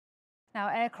Now,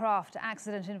 aircraft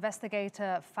accident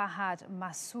investigator Fahad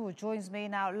Masood joins me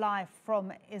now live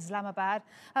from Islamabad.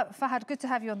 Fahad, good to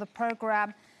have you on the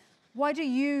programme. Why do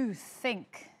you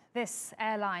think this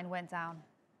airline went down?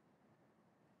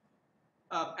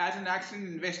 As an accident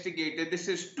investigator, this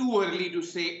is too early to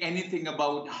say anything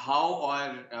about how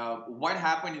or what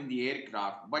happened in the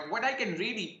aircraft. But what I can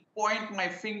really point my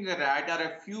finger at are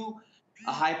a few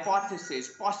hypotheses,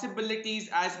 possibilities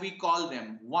as we call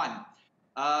them. One,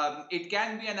 it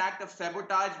can be an act of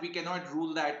sabotage. We cannot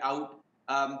rule that out.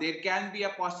 There can be a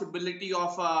possibility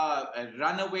of a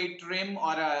runaway trim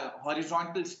or a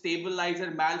horizontal stabilizer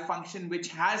malfunction, which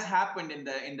has happened in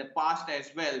the past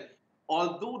as well.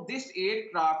 Although this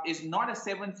aircraft is not a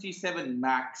 737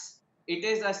 MAX, it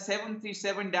is a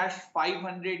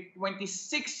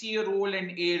 737-526-year-old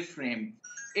an airframe.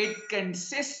 It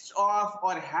consists of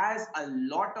or has a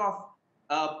lot of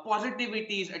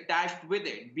positivities attached with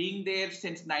it. Being there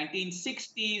since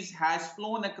 1960s, has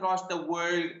flown across the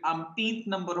world umpteenth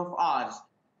number of hours.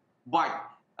 But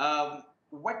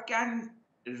what can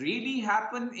really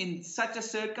happen in such a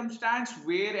circumstance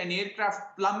where an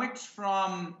aircraft plummets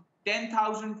from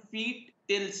 10,000 feet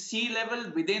till sea level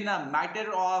within a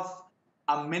matter of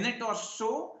a minute or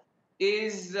so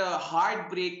is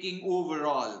heartbreaking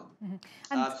overall.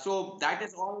 So that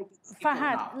is all.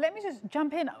 Fahad, let me just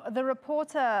jump in. The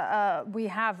reporter we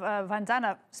have,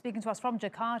 Vandana, speaking to us from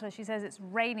Jakarta, she says it's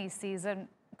rainy season.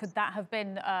 Could that have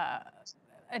been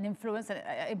an influence and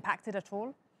impacted at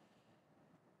all?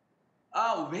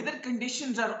 Weather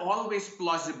conditions are always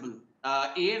plausible.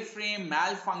 Airframe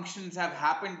malfunctions have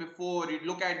happened before. You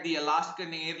look at the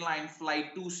Alaskan Airline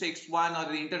Flight 261 or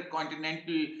the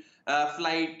Intercontinental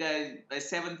Flight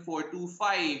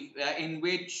 7425, in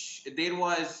which there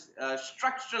was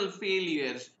structural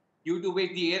failures due to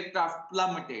which the aircraft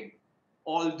plummeted.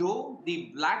 Although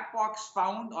the black box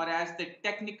found, or as the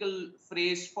technical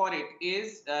phrase for it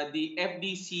is, the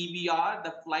FDCVR,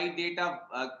 the flight data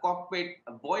cockpit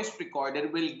voice recorder,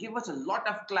 will give us a lot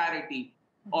of clarity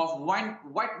of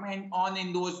what went on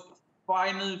in those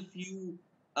final few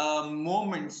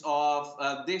moments of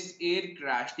this air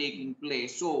crash taking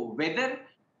place. So weather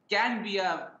can be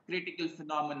a critical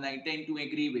phenomenon. I tend to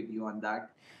agree with you on that.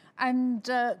 And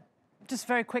just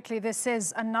very quickly, this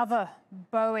is another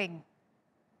Boeing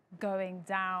going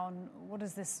down. What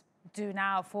does this do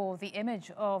now for the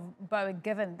image of Boeing,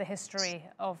 given the history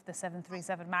of the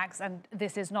 737 MAX? And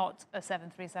this is not a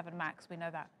 737 MAX, we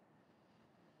know that.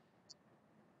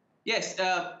 Yes,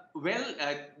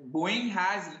 Boeing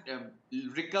has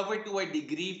recovered to a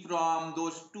degree from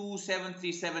those two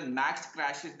 737 MAX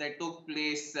crashes that took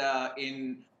place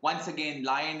in, once again,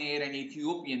 Lion Air and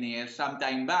Ethiopian Air some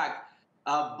time back.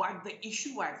 But the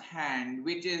issue at hand,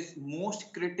 which is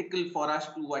most critical for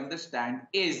us to understand,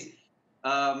 is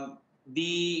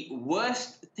the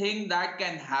worst thing that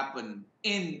can happen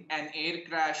in an air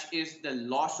crash is the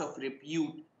loss of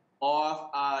repute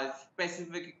of a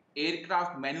specific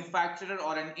aircraft manufacturer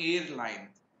or an airline.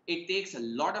 It takes a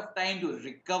lot of time to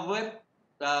recover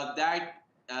that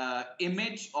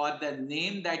image or the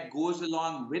name that goes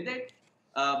along with it.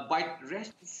 But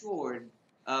rest assured,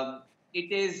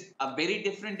 it is a very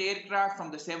different aircraft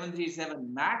from the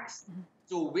 737 MAX,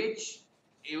 so which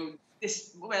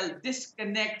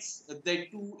disconnects the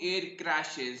two air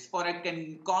crashes. For a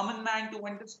common man to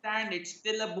understand, it's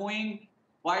still a Boeing,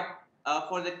 but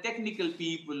for the technical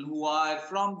people who are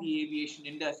from the aviation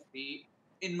industry,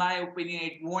 in my opinion,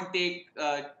 it won't take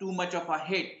too much of a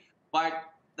hit. But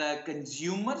the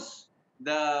consumers,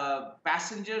 the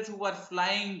passengers who are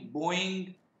flying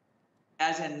Boeing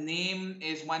as a name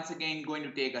is once again going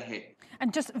to take a hit.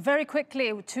 And just very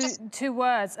quickly, two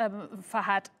words,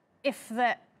 Fahad. If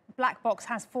the black box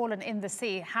has fallen in the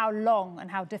sea, how long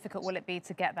and how difficult will it be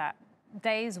to get that?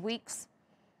 Days, weeks?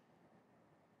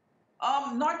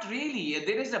 Not really.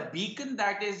 There is a beacon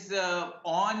that is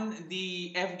on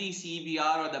the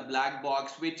FDCVR or the black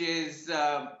box, which is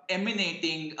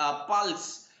emanating a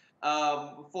pulse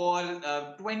for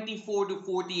 24 to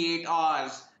 48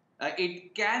 hours.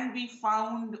 It can be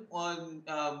found on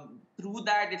through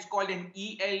that. It's called an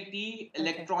ELT,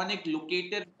 electronic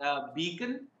locator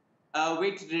beacon,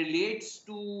 which relates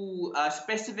to a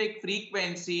specific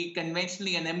frequency,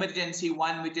 conventionally an emergency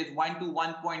one, which is 1 to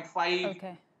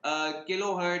 1.5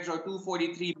 kilohertz or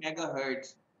 243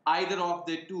 megahertz, either of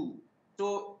the two.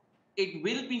 So it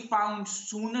will be found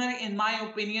sooner, in my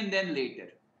opinion, than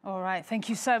later. All right. Thank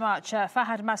you so much.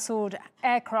 Fahad Masood,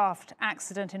 aircraft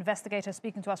accident investigator,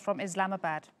 speaking to us from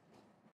Islamabad.